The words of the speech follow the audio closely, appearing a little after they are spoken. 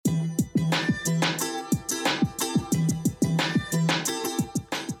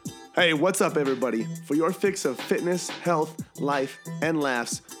Hey, what's up, everybody? For your fix of fitness, health, life, and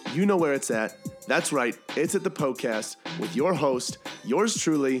laughs, you know where it's at. That's right, it's at the podcast with your host, yours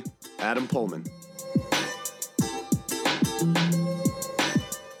truly, Adam Pullman.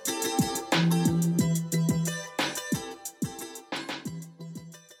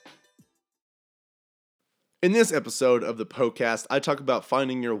 In this episode of the podcast, I talk about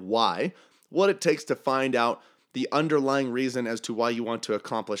finding your why, what it takes to find out the underlying reason as to why you want to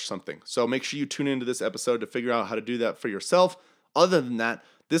accomplish something. So make sure you tune into this episode to figure out how to do that for yourself. Other than that,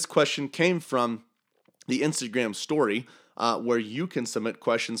 this question came from the Instagram story where you can submit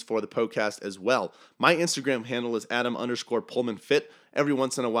questions for the podcast as well. My Instagram handle is Adam_PullmanFit. Every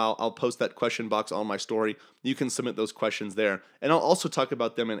once in a while, I'll post that question box on my story. You can submit those questions there. And I'll also talk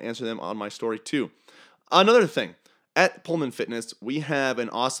about them and answer them on my story too. Another thing, at Pullman Fitness, we have an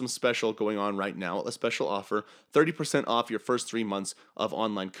awesome special going on right now, a special offer, 30% off your first 3 months of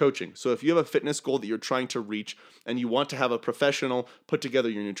online coaching. So if you have a fitness goal that you're trying to reach and you want to have a professional put together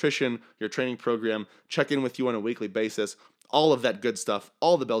your nutrition, your training program, check in with you on a weekly basis, all of that good stuff,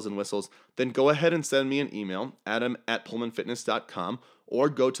 all the bells and whistles, then go ahead and send me an email, adam@pullmanfitness.com, or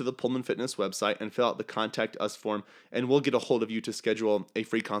go to the Pullman Fitness website and fill out the Contact Us form, and we'll get a hold of you to schedule a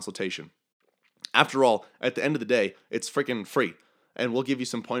free consultation. After all, at the end of the day, it's freaking free, and we'll give you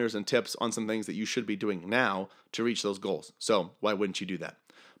some pointers and tips on some things that you should be doing now to reach those goals. So why wouldn't you do that?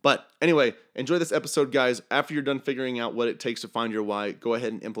 But anyway, enjoy this episode, guys. After you're done figuring out what it takes to find your why, go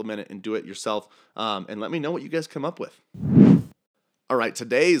ahead and implement it and do it yourself, and let me know what you guys come up with. All right,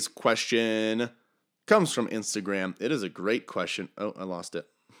 today's question comes from Instagram. It is a great question. Oh, I lost it.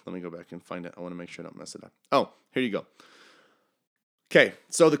 Let me go back and find it. I want to make sure I don't mess it up. Oh, here you go. Okay,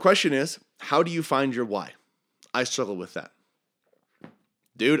 so the question is, how do you find your why? I struggle with that.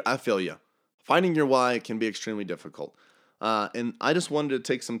 Dude, I feel you. Finding your why can be extremely difficult. And I just wanted to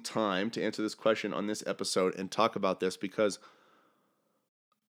take some time to answer this question on this episode and talk about this because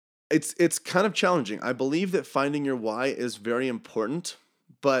it's kind of challenging. I believe that finding your why is very important,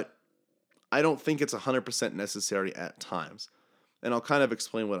 but I don't think it's 100% necessary at times. And I'll kind of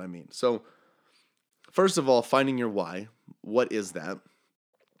explain what I mean. So, first of all, finding your why. What is that?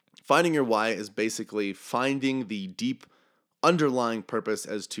 Finding your why is basically finding the deep underlying purpose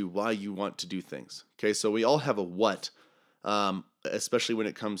as to why you want to do things. Okay, so we all have a what, especially when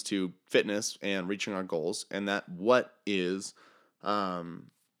it comes to fitness and reaching our goals. And that what is, I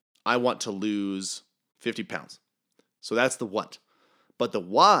want to lose 50 pounds. So that's the what. But the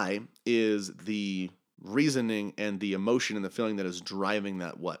why is the reasoning and the emotion and the feeling that is driving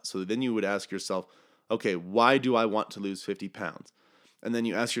that what. So then you would ask yourself, okay, why do I want to lose 50 pounds? And then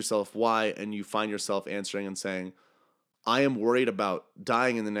you ask yourself why, and you find yourself answering and saying, I am worried about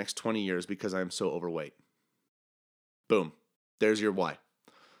dying in the next 20 years because I am so overweight. Boom. There's your why.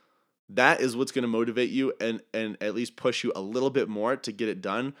 That is what's going to motivate you and at least push you a little bit more to get it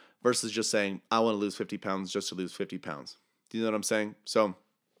done versus just saying, I want to lose 50 pounds just to lose 50 pounds. Do you know what I'm saying? So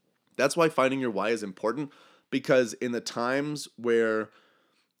that's why finding your why is important, because in the times where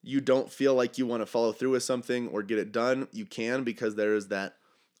you don't feel like you want to follow through with something or get it done, you can, because there is that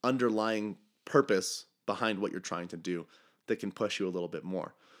underlying purpose behind what you're trying to do that can push you a little bit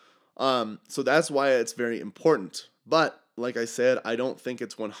more. So that's why it's very important. But like I said, I don't think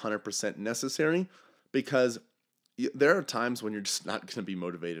it's 100% necessary, because there are times when you're just not going to be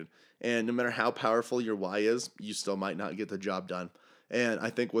motivated. And no matter how powerful your why is, you still might not get the job done. And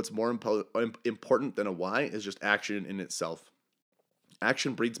I think what's more important than a why is just action in itself.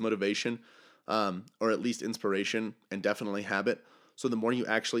 Action breeds motivation, or at least inspiration, and definitely habit. So the more you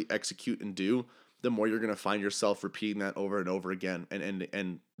actually execute and do, the more you're going to find yourself repeating that over and over again,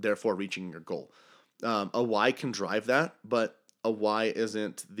 and therefore reaching your goal. A why can drive that, but a why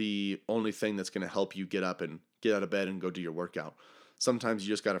isn't the only thing that's going to help you get up and get out of bed and go do your workout. Sometimes you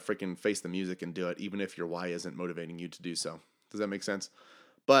just got to freaking face the music and do it, even if your why isn't motivating you to do so. Does that make sense?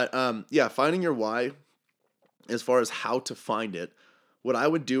 But yeah, finding your why, as far as how to find it, what I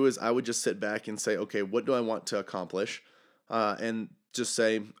would do is I would just sit back and say, okay, what do I want to accomplish? And just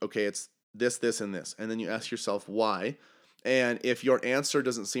say, okay, it's this, this, and this. And then you ask yourself why. And if your answer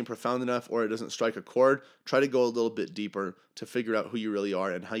doesn't seem profound enough or it doesn't strike a chord, try to go a little bit deeper to figure out who you really are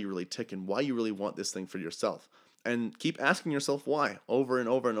and how you really tick and why you really want this thing for yourself. And keep asking yourself why over and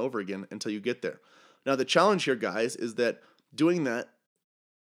over and over again until you get there. Now, the challenge here, guys, is that doing that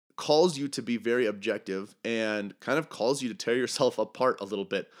calls you to be very objective and kind of calls you to tear yourself apart a little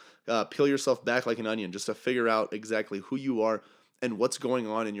bit. Peel yourself back like an onion just to figure out exactly who you are and what's going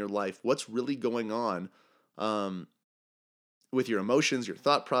on in your life. What's really going on with your emotions, your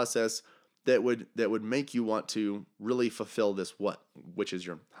thought process, that would make you want to really fulfill this what, which is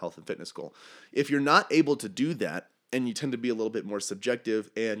your health and fitness goal. If you're not able to do that, and you tend to be a little bit more subjective,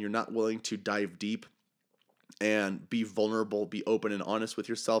 and you're not willing to dive deep and be vulnerable, be open and honest with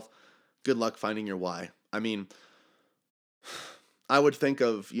yourself, good luck finding your why. I mean, I would think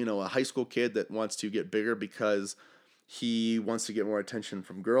of, a high school kid that wants to get bigger because he wants to get more attention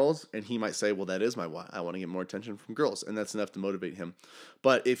from girls, and he might say, well, that is my why. I want to get more attention from girls, and that's enough to motivate him.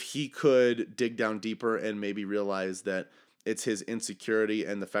 But if he could dig down deeper and maybe realize that it's his insecurity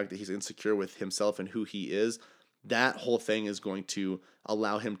and the fact that he's insecure with himself and who he is, that whole thing is going to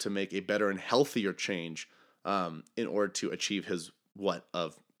allow him to make a better and healthier change in order to achieve his what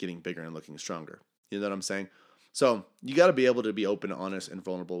of getting bigger and looking stronger. You know what I'm saying? So you got to be able to be open, honest, and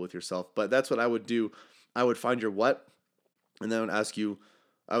vulnerable with yourself. But that's what I would do. I would find your what, and then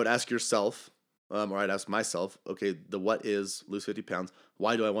I would ask yourself, or I'd ask myself, okay, the what is lose 50 pounds.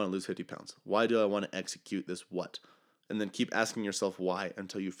 Why do I want to lose 50 pounds? Why do I want to execute this what? And then keep asking yourself why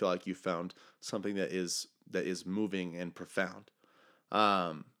until you feel like you found something that is moving and profound.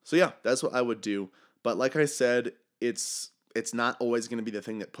 So yeah, that's what I would do. But like I said, it's not always going to be the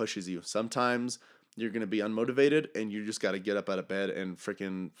thing that pushes you. Sometimes you're going to be unmotivated and you just got to get up out of bed and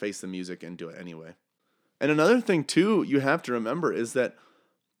freaking face the music and do it anyway. And another thing too, you have to remember is that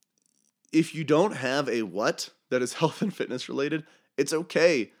if you don't have a what that is health and fitness related, it's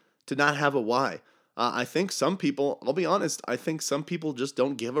okay to not have a why. I think some people, I'll be honest, I think some people just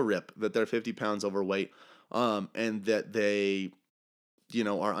don't give a rip that they're 50 pounds overweight and that they,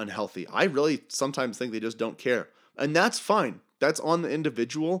 are unhealthy. I really sometimes think they just don't care. And that's fine. That's on the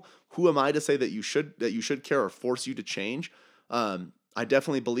individual. Who am I to say that you should care or force you to change? I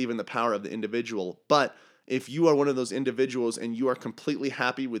definitely believe in the power of the individual. But if you are one of those individuals and you are completely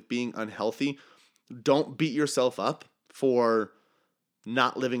happy with being unhealthy, don't beat yourself up for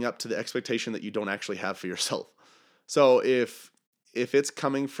not living up to the expectation that you don't actually have for yourself. So if it's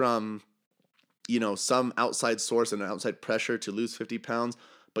coming from, some outside source and an outside pressure to lose 50 pounds,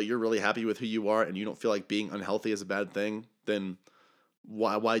 but you're really happy with who you are and you don't feel like being unhealthy is a bad thing, then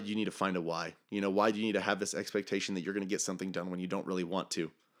why do you need to find a why? Why do you need to have this expectation that you're going to get something done when you don't really want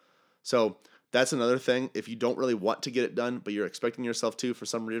to? So that's another thing. If you don't really want to get it done, but you're expecting yourself to for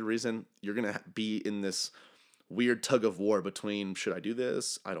some weird reason, you're going to be in this weird tug of war between, should I do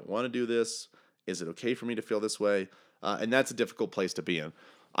this? I don't want to do this. Is it okay for me to feel this way? And that's a difficult place to be in.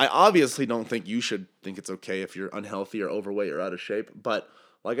 I obviously don't think you should think it's okay if you're unhealthy or overweight or out of shape. But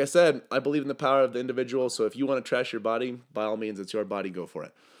like I said, I believe in the power of the individual. So if you want to trash your body, by all means, it's your body. Go for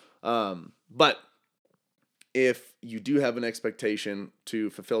it. But if you do have an expectation to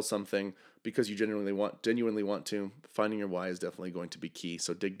fulfill something because you genuinely want to, finding your why is definitely going to be key.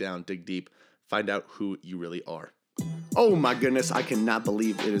 So dig down, dig deep, find out who you really are. Oh my goodness, I cannot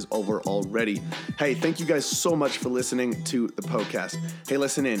believe it is over already. Hey, thank you guys so much for listening to the podcast. Hey,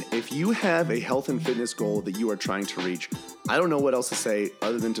 listen in. If you have a health and fitness goal that you are trying to reach, I don't know what else to say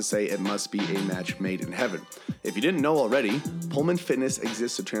other than to say it must be a match made in heaven. If you didn't know already, Pullman Fitness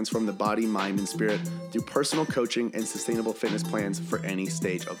exists to transform the body, mind, and spirit through personal coaching and sustainable fitness plans for any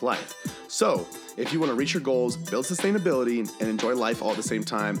stage of life. So, if you want to reach your goals, build sustainability, and enjoy life all at the same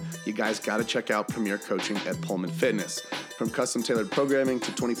time, you guys got to check out Premier Coaching at Pullman Fitness. From custom-tailored programming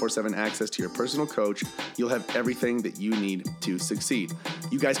to 24/7 access to your personal coach, you'll have everything that you need to succeed.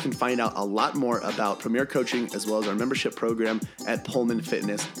 You guys can find out a lot more about Premier Coaching as well as our membership program at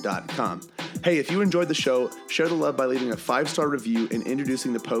pullmanfitness.com. Hey, if you enjoyed the show, share the love by leaving a 5-star review and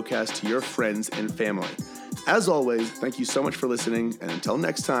introducing the podcast to your friends and family. As always, thank you so much for listening, and until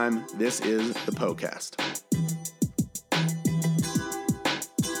next time, this is the podcast.